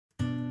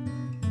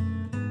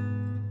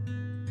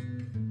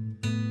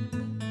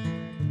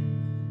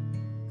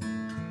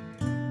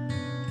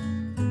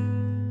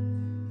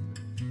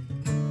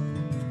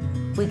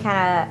We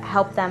kind of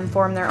help them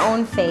form their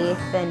own faith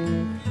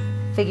and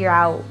figure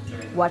out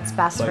what's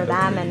best for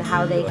them and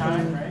how they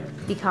can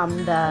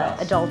become the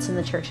adults in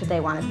the church that they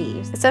want to be.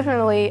 It's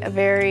definitely a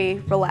very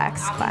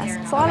relaxed class.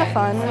 It's a lot of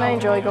fun and I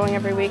enjoy going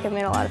every week. I've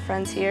made a lot of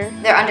friends here.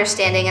 They're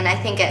understanding, and I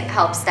think it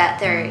helps that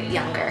they're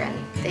younger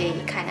and they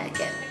kind of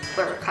get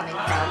where we're coming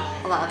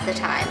from a lot of the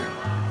time,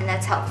 and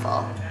that's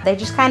helpful. They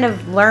just kind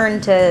of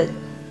learn to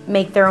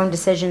make their own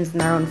decisions in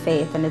their own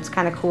faith, and it's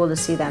kind of cool to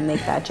see them make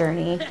that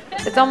journey.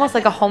 It's almost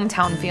like a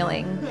hometown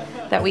feeling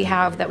that we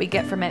have, that we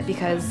get from it,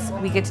 because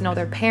we get to know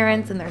their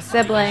parents and their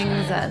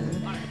siblings,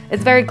 and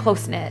it's very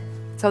close-knit.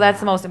 So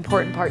that's the most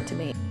important part to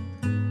me.